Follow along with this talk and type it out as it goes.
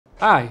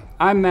Hi,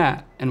 I'm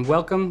Matt, and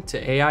welcome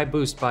to AI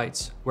Boost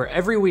Bites, where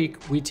every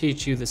week we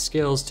teach you the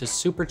skills to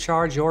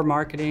supercharge your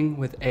marketing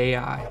with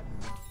AI.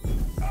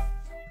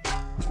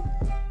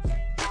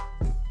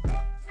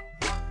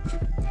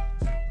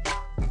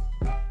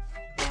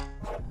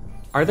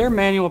 Are there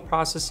manual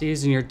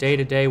processes in your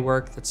day-to-day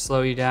work that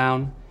slow you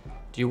down?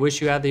 Do you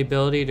wish you had the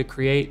ability to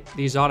create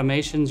these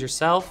automations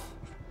yourself?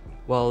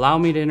 Well, allow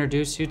me to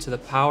introduce you to the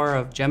power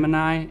of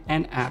Gemini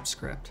and Apps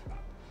Script.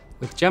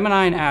 With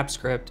Gemini and Apps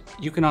Script,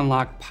 you can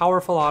unlock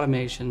powerful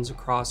automations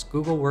across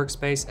Google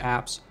Workspace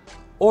apps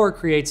or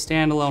create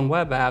standalone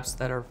web apps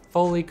that are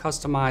fully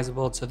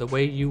customizable to the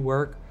way you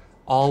work,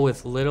 all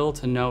with little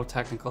to no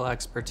technical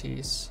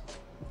expertise.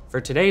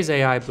 For today's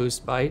AI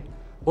Boost Bite,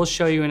 we'll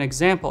show you an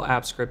example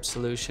Apps Script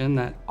solution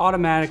that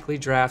automatically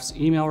drafts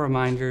email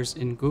reminders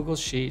in Google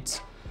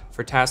Sheets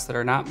for tasks that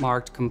are not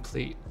marked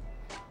complete.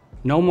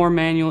 No more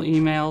manual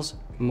emails,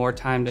 more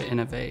time to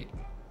innovate.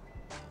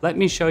 Let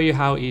me show you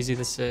how easy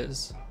this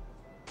is.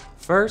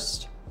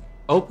 First,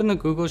 open the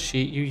Google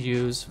Sheet you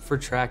use for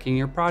tracking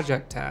your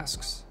project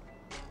tasks.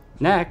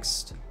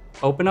 Next,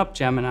 open up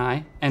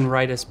Gemini and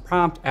write a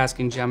prompt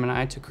asking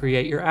Gemini to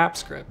create your app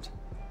script.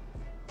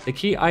 The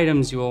key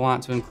items you will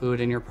want to include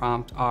in your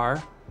prompt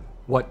are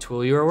what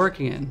tool you are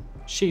working in,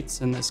 Sheets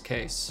in this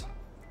case,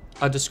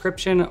 a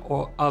description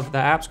of the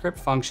app script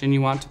function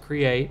you want to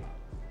create,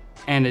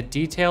 and a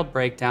detailed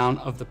breakdown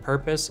of the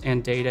purpose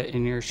and data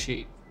in your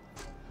sheet.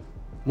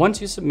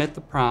 Once you submit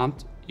the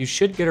prompt, you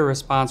should get a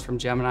response from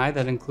Gemini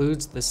that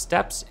includes the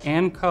steps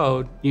and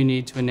code you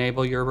need to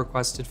enable your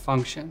requested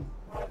function.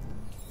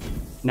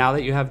 Now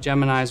that you have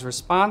Gemini's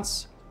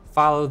response,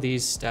 follow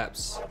these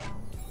steps.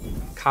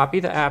 Copy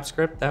the app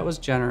script that was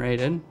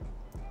generated,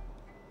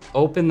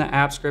 open the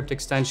app script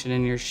extension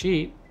in your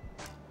sheet,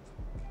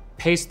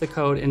 paste the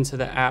code into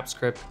the app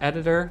script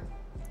editor,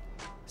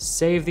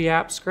 save the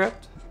app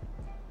script,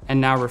 and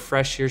now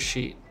refresh your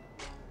sheet.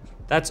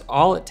 That's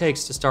all it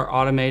takes to start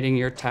automating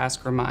your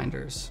task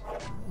reminders.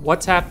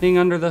 What's happening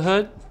under the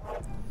hood?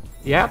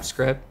 The app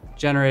script,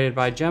 generated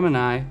by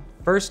Gemini,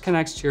 first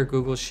connects to your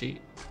Google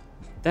Sheet.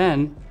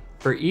 Then,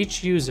 for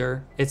each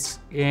user, it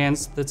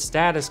scans the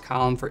status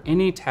column for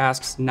any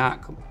tasks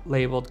not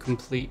labeled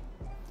complete.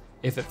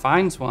 If it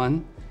finds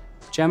one,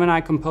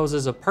 Gemini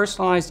composes a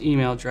personalized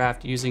email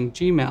draft using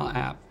Gmail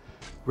app,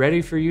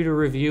 ready for you to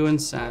review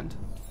and send.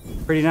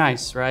 Pretty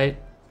nice,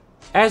 right?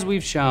 As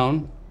we've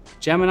shown,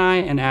 Gemini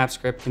and Apps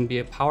Script can be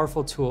a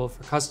powerful tool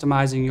for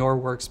customizing your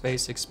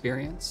workspace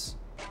experience.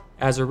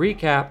 As a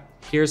recap,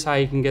 here's how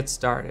you can get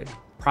started.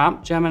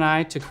 Prompt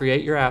Gemini to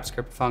create your Apps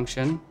Script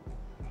function,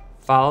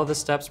 follow the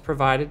steps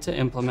provided to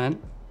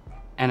implement,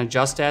 and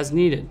adjust as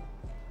needed.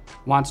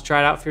 Want to try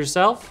it out for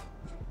yourself?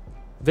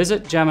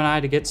 Visit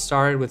Gemini to get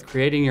started with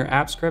creating your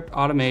Apps Script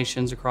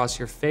automations across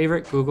your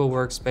favorite Google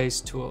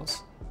Workspace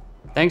tools.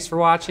 Thanks for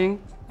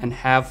watching, and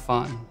have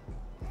fun.